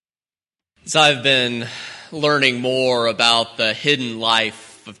As I've been learning more about the hidden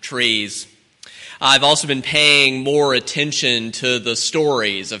life of trees, I've also been paying more attention to the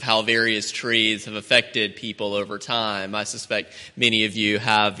stories of how various trees have affected people over time. I suspect many of you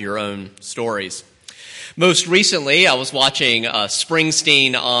have your own stories. Most recently, I was watching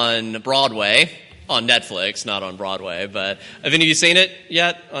Springsteen on Broadway, on Netflix, not on Broadway, but have any of you seen it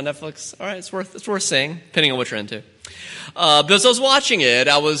yet on Netflix? All right, it's worth seeing, depending on what you're into. But as I was watching it,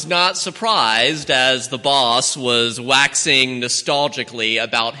 I was not surprised as the boss was waxing nostalgically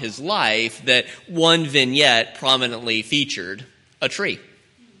about his life that one vignette prominently featured a tree.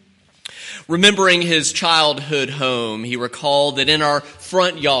 Remembering his childhood home, he recalled that in our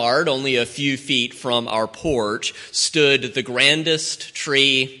front yard, only a few feet from our porch, stood the grandest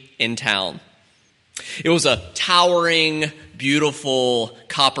tree in town. It was a towering, beautiful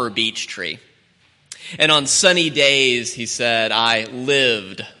copper beech tree. And on sunny days, he said, I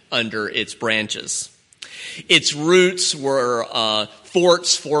lived under its branches. Its roots were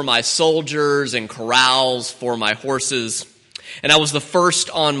forts for my soldiers and corrals for my horses. And I was the first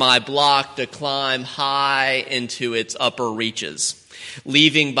on my block to climb high into its upper reaches,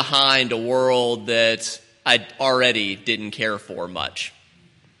 leaving behind a world that I already didn't care for much.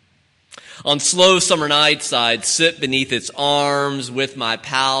 On slow summer nights, I'd sit beneath its arms with my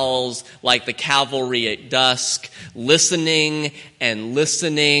pals like the cavalry at dusk, listening and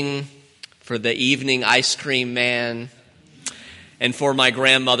listening for the evening ice cream man and for my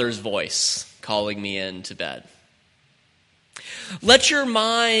grandmother's voice calling me into bed. Let your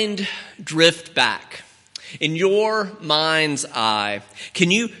mind drift back. In your mind's eye,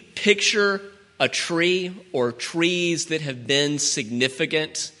 can you picture a tree or trees that have been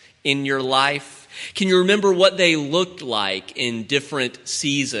significant in your life? Can you remember what they looked like in different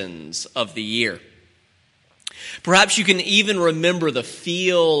seasons of the year? Perhaps you can even remember the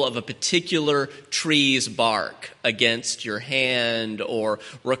feel of a particular tree's bark against your hand, or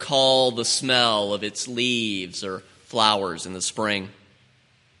recall the smell of its leaves or flowers in the spring.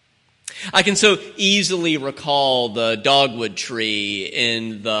 I can so easily recall the dogwood tree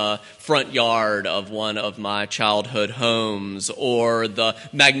in the front yard of one of my childhood homes, or the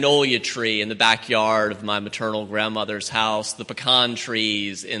magnolia tree in the backyard of my maternal grandmother's house, the pecan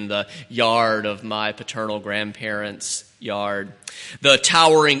trees in the yard of my paternal grandparents' yard, the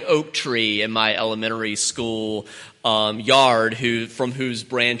towering oak tree in my elementary school yard from whose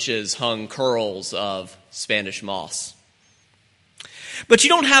branches hung curls of Spanish moss. But you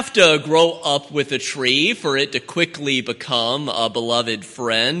don't have to grow up with a tree for it to quickly become a beloved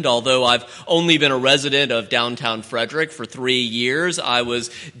friend. Although I've only been a resident of downtown Frederick for 3 years, I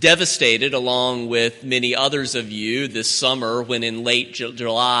was devastated, along with many others of you, this summer when in late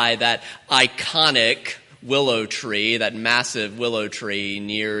July that iconic willow tree, that massive willow tree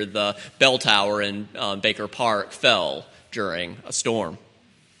near the bell tower in Baker Park, fell during a storm.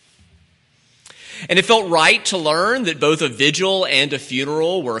 And it felt right to learn that both a vigil and a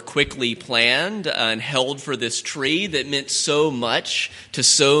funeral were quickly planned and held for this tree that meant so much to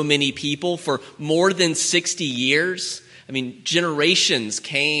so many people for more than 60 years. I mean, generations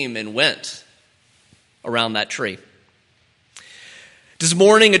came and went around that tree. Does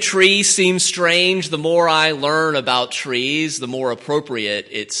mourning a tree seem strange? The more I learn about trees, the more appropriate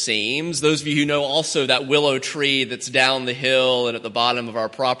it seems. Those of you who know also that willow tree that's down the hill and at the bottom of our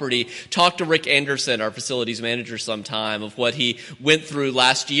property, talk to Rick Anderson, our facilities manager, sometime of what he went through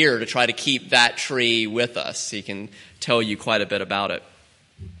last year to try to keep that tree with us. He can tell you quite a bit about it.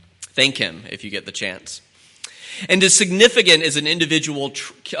 Thank him if you get the chance. And as significant as an individual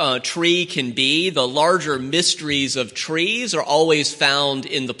tree can be, the larger mysteries of trees are always found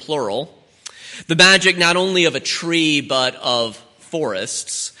in the plural. The magic not only of a tree, but of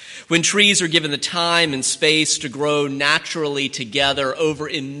forests. When trees are given the time and space to grow naturally together over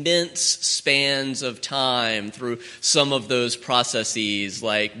immense spans of time through some of those processes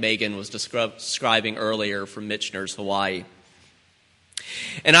like Megan was describing earlier from Michener's Hawaii.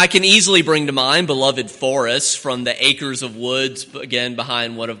 And I can easily bring to mind beloved forests, from the acres of woods, again,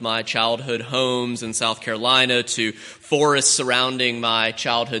 behind one of my childhood homes in South Carolina, to forests surrounding my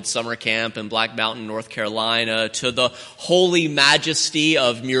childhood summer camp in Black Mountain, North Carolina, to the holy majesty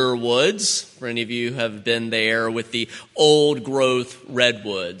of Muir Woods, for any of you who have been there, with the old growth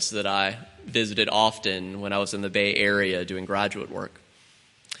redwoods that I visited often when I was in the Bay Area doing graduate work.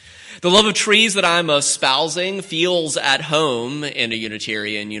 The love of trees that I'm espousing feels at home in a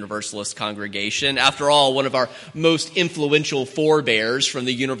Unitarian Universalist congregation. After all, one of our most influential forebears from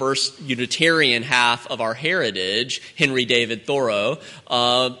the Unitarian half of our heritage, Henry David Thoreau,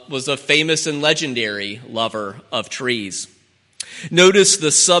 was a famous and legendary lover of trees. Notice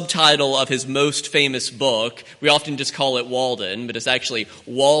the subtitle of his most famous book. We often just call it Walden, but it's actually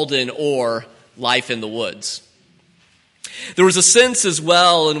Walden or Life in the Woods. There was a sense as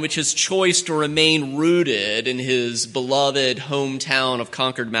well in which his choice to remain rooted in his beloved hometown of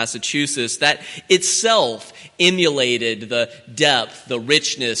Concord, Massachusetts, that itself emulated the depth, the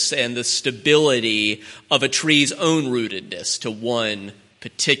richness, and the stability of a tree's own rootedness to one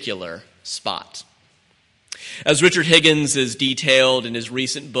particular spot. As Richard Higgins is detailed in his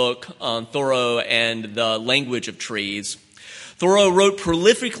recent book on Thoreau and the Language of Trees, Thoreau wrote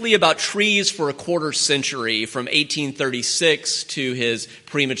prolifically about trees for a quarter century, from 1836 to his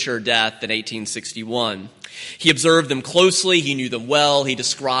premature death in 1861. He observed them closely, he knew them well, he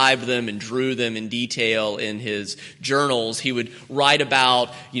described them and drew them in detail in his journals. He would write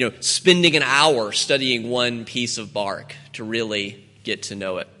about, spending an hour studying one piece of bark to really get to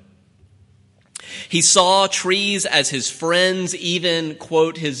know it. He saw trees as his friends, even,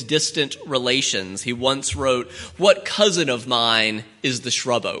 quote, his distant relations. He once wrote, "What cousin of mine is the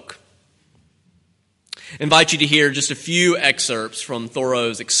shrub oak?" I invite you to hear just a few excerpts from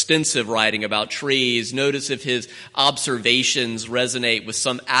Thoreau's extensive writing about trees. Notice if his observations resonate with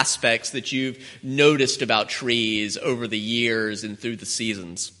some aspects that you've noticed about trees over the years and through the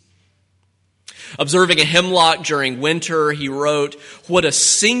seasons. Observing a hemlock during winter, he wrote, "What a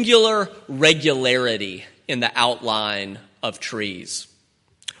singular regularity in the outline of trees."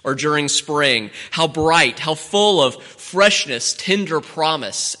 Or during spring, how bright, how full of freshness, tender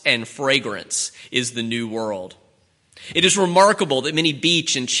promise, and fragrance is the new world. It is remarkable that many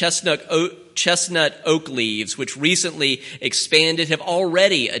beech and chestnut oak leaves, which recently expanded, have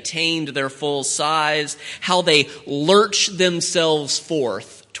already attained their full size, how they lurch themselves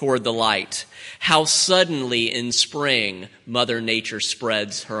forth toward the light. How suddenly in spring Mother Nature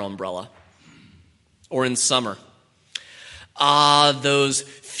spreads her umbrella. Or in summer. Those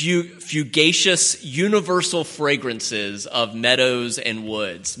fugacious universal fragrances of meadows and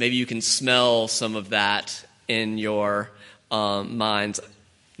woods. Maybe you can smell some of that in your mind's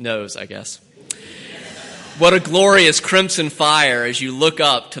nose, I guess. What a glorious crimson fire as you look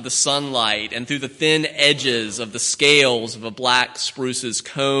up to the sunlight and through the thin edges of the scales of a black spruce's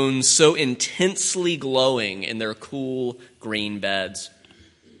cones, so intensely glowing in their cool green beds.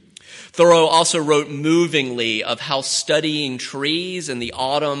 Thoreau also wrote movingly of how studying trees in the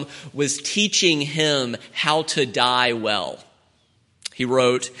autumn was teaching him how to die well. He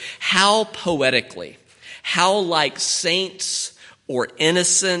wrote, "How poetically, how like saints or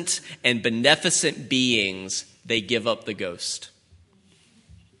innocent and beneficent beings they give up the ghost."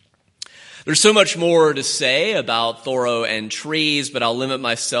 There's so much more to say about Thoreau and trees, but I'll limit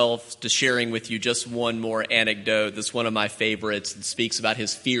myself to sharing with you just one more anecdote that's one of my favorites that speaks about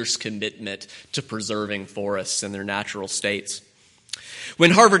his fierce commitment to preserving forests in their natural states.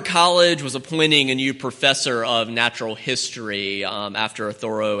 When Harvard College was appointing a new professor of natural history after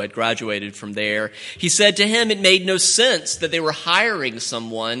Thoreau had graduated from there, he said to him it made no sense that they were hiring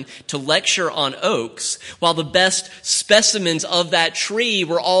someone to lecture on oaks while the best specimens of that tree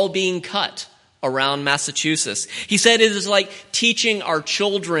were all being cut around Massachusetts. He said it is like teaching our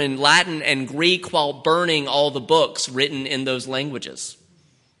children Latin and Greek while burning all the books written in those languages.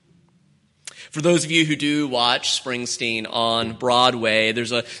 For those of you who do watch Springsteen on Broadway,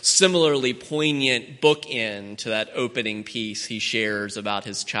 there's a similarly poignant bookend to that opening piece he shares about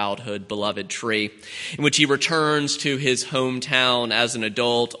his childhood beloved tree, in which he returns to his hometown as an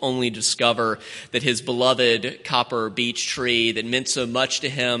adult, only to discover that his beloved copper beech tree that meant so much to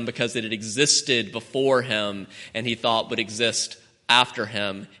him because it had existed before him and he thought would exist after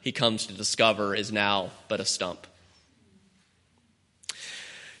him, he comes to discover is now but a stump.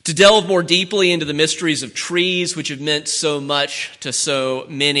 To delve more deeply into the mysteries of trees, which have meant so much to so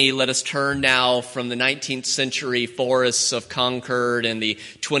many, let us turn now from the 19th century forests of Concord and the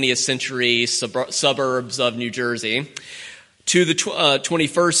 20th century suburbs of New Jersey to the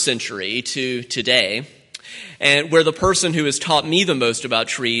 21st century, to today, and where the person who has taught me the most about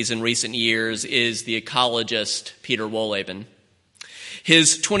trees in recent years is the ecologist Peter Wohlleben.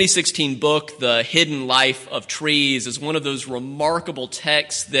 His 2016 book, The Hidden Life of Trees, is one of those remarkable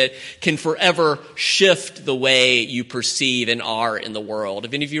texts that can forever shift the way you perceive and are in the world.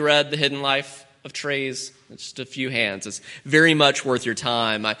 Have any of you read The Hidden Life of Trees? Just a few hands. It's very much worth your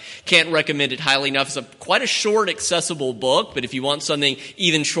time. I can't recommend it highly enough. It's quite a short, accessible book, but if you want something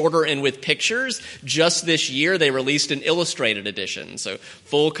even shorter and with pictures, just this year they released an illustrated edition. So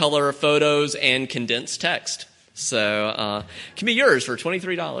full color photos and condensed text. So it can be yours for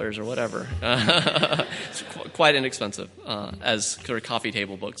 $23 or whatever. It's quite inexpensive as sort of coffee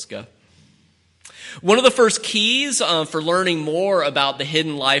table books go. One of the first keys for learning more about the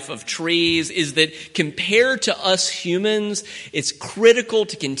hidden life of trees is that compared to us humans, it's critical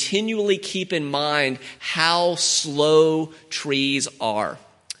to continually keep in mind how slow trees are.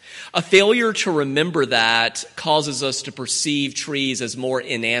 A failure to remember that causes us to perceive trees as more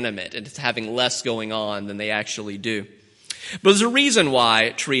inanimate and as having less going on than they actually do. But there's a reason why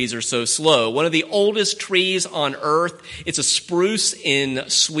trees are so slow. One of the oldest trees on earth, it's a spruce in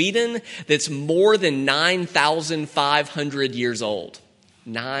Sweden that's more than 9,500 years old.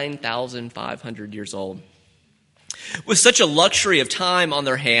 9,500 years old. With such a luxury of time on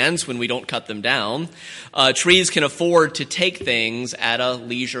their hands when we don't cut them down, trees can afford to take things at a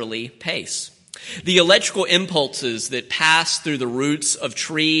leisurely pace. The electrical impulses that pass through the roots of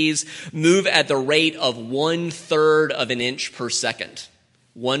trees move at the rate of 1/3 of an inch per second.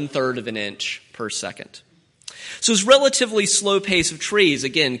 1/3 of an inch per second. So this relatively slow pace of trees,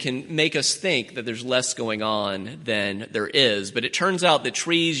 again, can make us think that there's less going on than there is. But it turns out that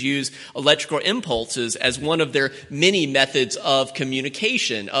trees use electrical impulses as one of their many methods of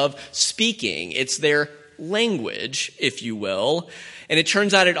communication, of speaking. It's their language, if you will. And it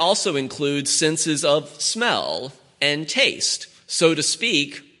turns out it also includes senses of smell and taste, so to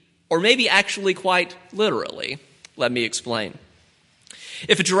speak, or maybe actually quite literally. Let me explain.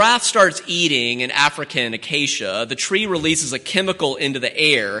 If a giraffe starts eating an African acacia, the tree releases a chemical into the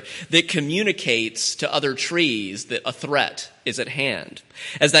air that communicates to other trees that a threat is at hand.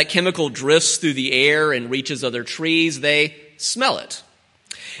 As that chemical drifts through the air and reaches other trees, they smell it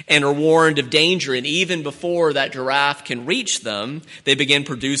and are warned of danger. And even before that giraffe can reach them, they begin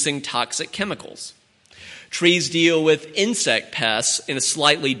producing toxic chemicals. Trees deal with insect pests in a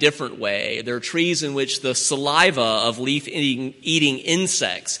slightly different way. There are trees in which the saliva of leaf-eating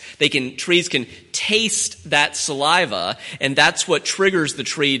insects, trees can taste that saliva, and that's what triggers the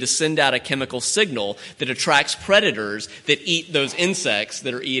tree to send out a chemical signal that attracts predators that eat those insects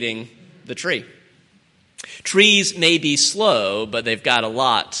that are eating the tree. Trees may be slow, but they've got a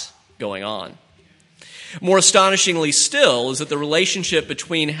lot going on. More astonishingly still is that the relationship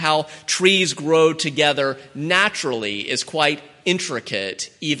between how trees grow together naturally is quite intricate,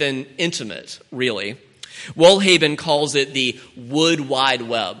 even intimate, really. Woolhaven calls it the wood wide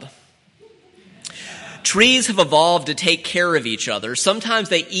web. Trees have evolved to take care of each other. Sometimes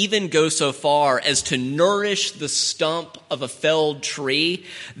they even go so far as to nourish the stump of a felled tree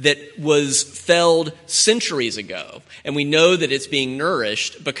that was felled centuries ago. And we know that it's being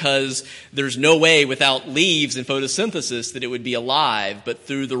nourished because there's no way without leaves and photosynthesis that it would be alive. But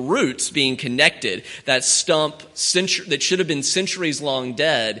through the roots being connected, that stump that should have been centuries long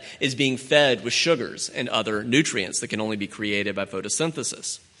dead is being fed with sugars and other nutrients that can only be created by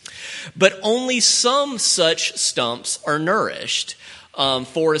photosynthesis. But only some such stumps are nourished.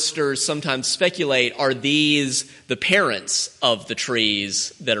 Foresters sometimes speculate, are these the parents of the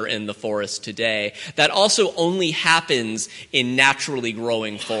trees that are in the forest today? That also only happens in naturally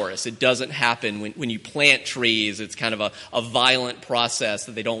growing forests. It doesn't happen when you plant trees. It's kind of a violent process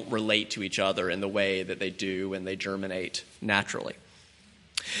that they don't relate to each other in the way that they do when they germinate naturally.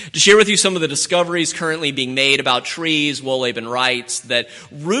 To share with you some of the discoveries currently being made about trees, Woolhaven writes that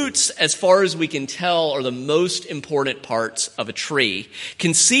roots, as far as we can tell, are the most important parts of a tree.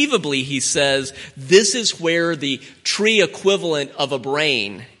 Conceivably, he says, this is where the tree equivalent of a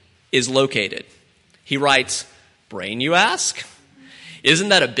brain is located. He writes, brain, you ask? Isn't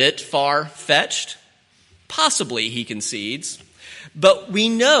that a bit far-fetched? Possibly, he concedes. But we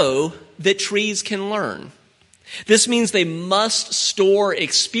know that trees can learn. This means they must store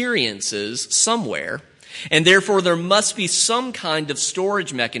experiences somewhere, and therefore there must be some kind of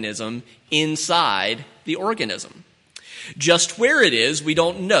storage mechanism inside the organism. Just where it is, we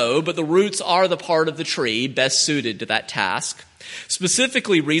don't know, but the roots are the part of the tree best suited to that task.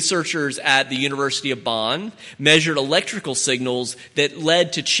 Specifically, researchers at the University of Bonn measured electrical signals that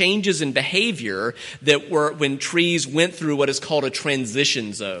led to changes in behavior that were when trees went through what is called a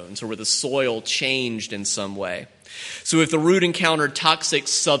transition zone, so where the soil changed in some way. So if the root encountered toxic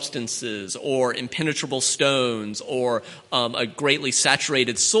substances or impenetrable stones or a greatly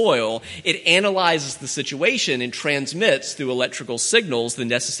saturated soil, it analyzes the situation and transmits through electrical signals the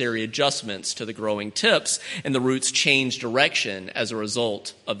necessary adjustments to the growing tips, and the roots change direction as a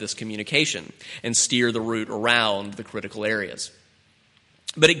result of this communication and steer the root around the critical areas.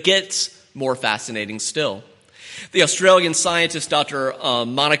 But it gets more fascinating still. The Australian scientist Dr.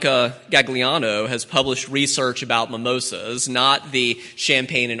 Monica Gagliano has published research about mimosas, not the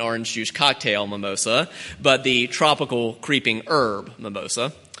champagne and orange juice cocktail mimosa, but the tropical creeping herb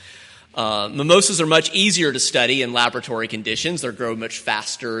mimosa. Mimosas are much easier to study in laboratory conditions. They grow much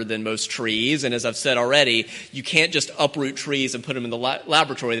faster than most trees. And as I've said already, you can't just uproot trees and put them in the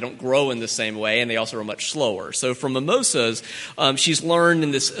laboratory. They don't grow in the same way, and they also are much slower. So for mimosas, she's learned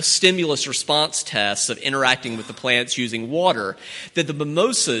in this stimulus response test of interacting with the plants using water that the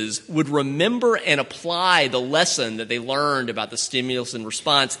mimosas would remember and apply the lesson that they learned about the stimulus and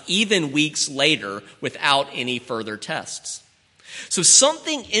response even weeks later without any further tests. So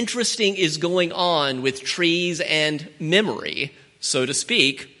something interesting is going on with trees and memory, so to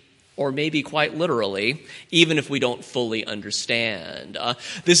speak, or maybe quite literally, even if we don't fully understand.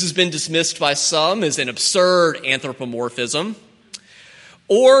 This has been dismissed by some as an absurd anthropomorphism.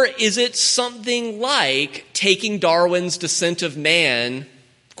 Or is it something like taking Darwin's Descent of Man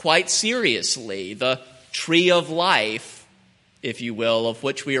quite seriously, the tree of life, if you will, of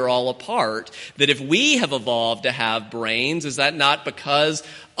which we are all a part, that if we have evolved to have brains, is that not because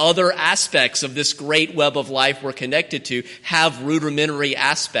other aspects of this great web of life we're connected to have rudimentary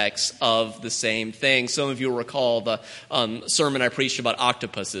aspects of the same thing? Some of you will recall the sermon I preached about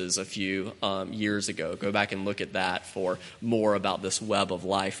octopuses a few years ago. Go back and look at that for more about this web of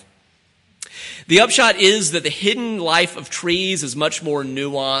life. The upshot is that the hidden life of trees is much more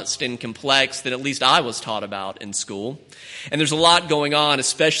nuanced and complex than at least I was taught about in school. And there's a lot going on,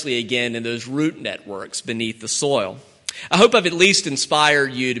 especially again in those root networks beneath the soil. I hope I've at least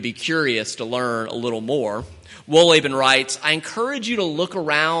inspired you to be curious to learn a little more. Wohlleben writes, I encourage you to look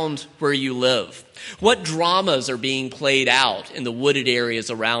around where you live. What dramas are being played out in the wooded areas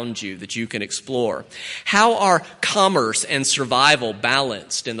around you that you can explore? How are commerce and survival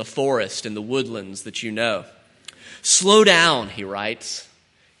balanced in the forest and the woodlands that you know? Slow down, he writes.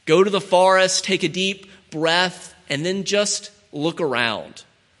 Go to the forest, take a deep breath, and then just look around.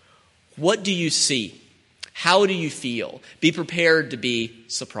 What do you see? How do you feel? Be prepared to be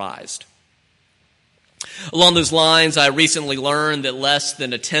surprised. Along those lines, I recently learned that less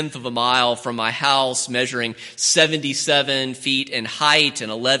than a tenth of a mile from my house, measuring 77 feet in height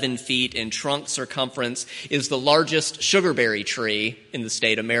and 11 feet in trunk circumference, is the largest sugarberry tree in the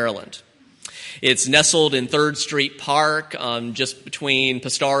state of Maryland. It's nestled in 3rd Street Park, just between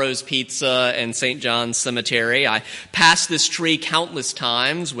Pastaro's Pizza and St. John's Cemetery. I passed this tree countless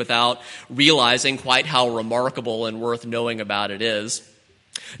times without realizing quite how remarkable and worth knowing about it is.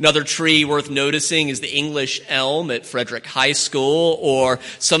 Another tree worth noticing is the English elm at Frederick High School, or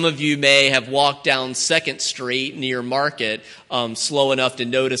some of you may have walked down 2nd Street near Market slow enough to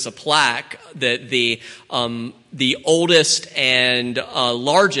notice a plaque that the oldest and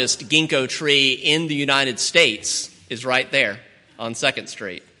largest ginkgo tree in the United States is right there on 2nd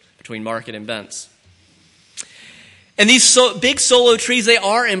Street between Market and Bentz. And these big solo trees, they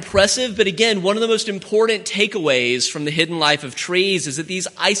are impressive, but again, one of the most important takeaways from the hidden life of trees is that these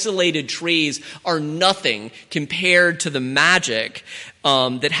isolated trees are nothing compared to the magic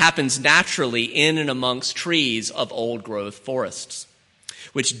that happens naturally in and amongst trees of old-growth forests,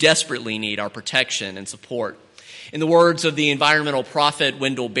 which desperately need our protection and support. In the words of the environmental prophet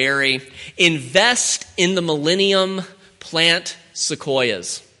Wendell Berry, invest in the millennium, plant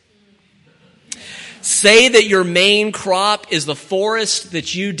sequoias. Say that your main crop is the forest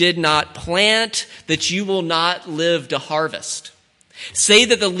that you did not plant, that you will not live to harvest. Say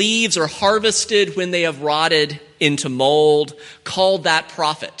that the leaves are harvested when they have rotted into mold. Call that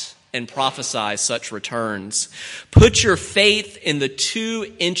prophet and prophesy such returns. Put your faith in the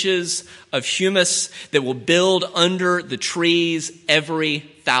 2 inches of humus that will build under the trees every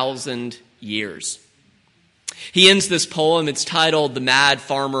 1,000 years. He ends this poem. It's titled The Mad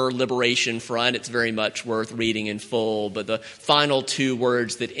Farmer Liberation Front. It's very much worth reading in full, but the final 2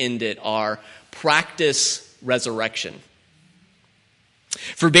 words that end it are practice resurrection.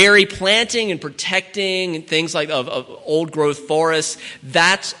 For Berry, planting and protecting and things like of old growth forests,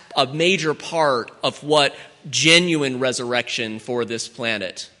 that's a major part of what genuine resurrection for this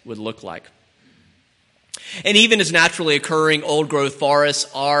planet would look like. And even as naturally occurring old-growth forests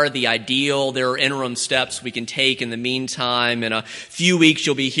are the ideal, there are interim steps we can take in the meantime. In a few weeks,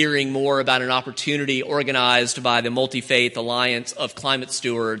 you'll be hearing more about an opportunity organized by the Multi-Faith Alliance of Climate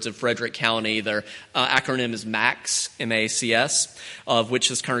Stewards of Frederick County. Their acronym is MACS, M-A-C-S, of which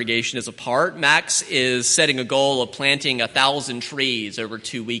this congregation is a part. MACS is setting a goal of planting 1,000 trees over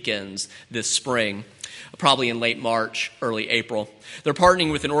 2 weekends this spring, probably in late March, early April. They're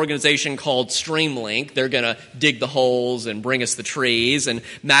partnering with an organization called StreamLink. They're going to dig the holes and bring us the trees. And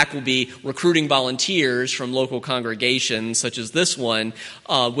MAC will be recruiting volunteers from local congregations, such as this one,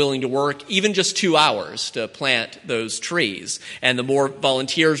 willing to work even just 2 hours to plant those trees. And the more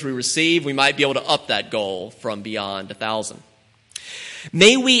volunteers we receive, we might be able to up that goal from beyond 1,000.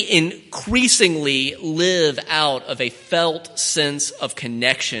 May we increasingly live out of a felt sense of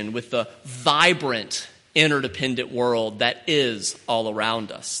connection with the vibrant, interdependent world that is all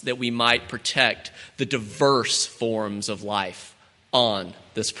around us, that we might protect the diverse forms of life on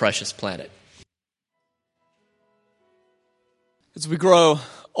this precious planet. As we grow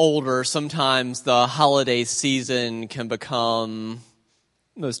older, sometimes the holiday season can become,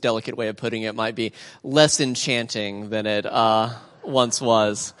 the most delicate way of putting it might be, less enchanting than it once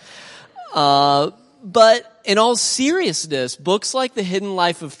was. But in all seriousness, books like The Hidden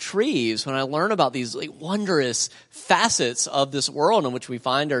Life of Trees, when I learn about these wondrous facets of this world in which we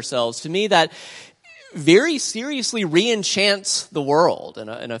find ourselves, to me that very seriously re-enchants the world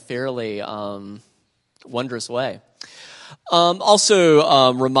in a fairly wondrous way.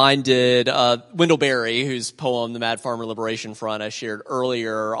 Also reminded Wendell Berry, whose poem, The Mad Farmer Liberation Front, I shared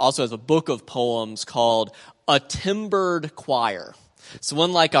earlier, also has a book of poems called A Timbered Choir. So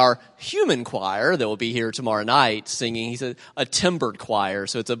unlike our human choir that will be here tomorrow night singing, he said a timbered choir.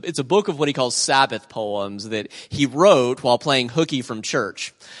 So it's a book of what he calls Sabbath poems that he wrote while playing hooky from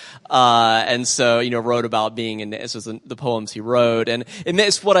church. And so, wrote about being this was the poems he wrote. And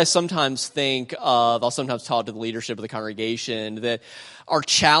it's what I sometimes think of. I'll sometimes talk to the leadership of the congregation that our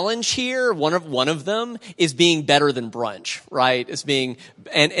challenge here, one of them, is being better than brunch, right? It's being,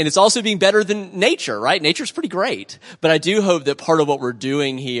 and it's also being better than nature, right? Nature's pretty great. But I do hope that part of what we're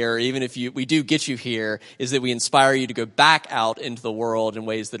doing here, even if we do get you here, is that we inspire you to go back out into the world in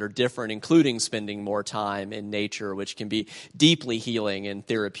ways that are different, including spending more time in nature, which can be deeply healing and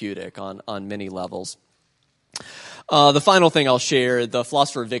therapeutic on many levels. The final thing I'll share, the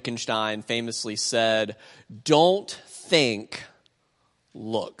philosopher Wittgenstein famously said, don't think,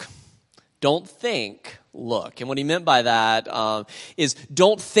 look. Don't think, look. And what he meant by that is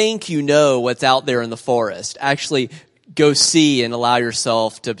don't think you know what's out there in the forest. Actually, go see and allow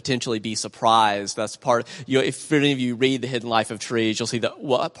yourself to potentially be surprised. That's part, if any of you read The Hidden Life of Trees, you'll see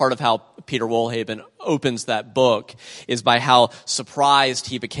that part of how Peter Wohleben opens that book is by how surprised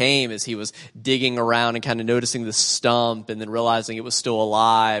he became as he was digging around and kind of noticing the stump and then realizing it was still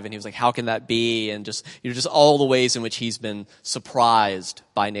alive. And he was like, how can that be? And just all the ways in which he's been surprised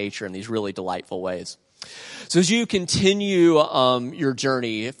by nature in these really delightful ways. So as you continue your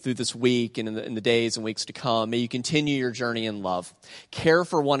journey through this week and in the days and weeks to come, may you continue your journey in love. Care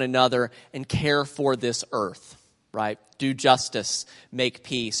for one another and care for this earth, right? Do justice, make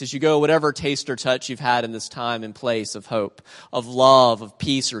peace. As you go, whatever taste or touch you've had in this time and place of hope, of love, of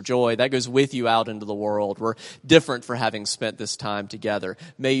peace or joy, that goes with you out into the world. We're different for having spent this time together.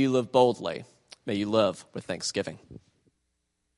 May you live boldly. May you live with thanksgiving.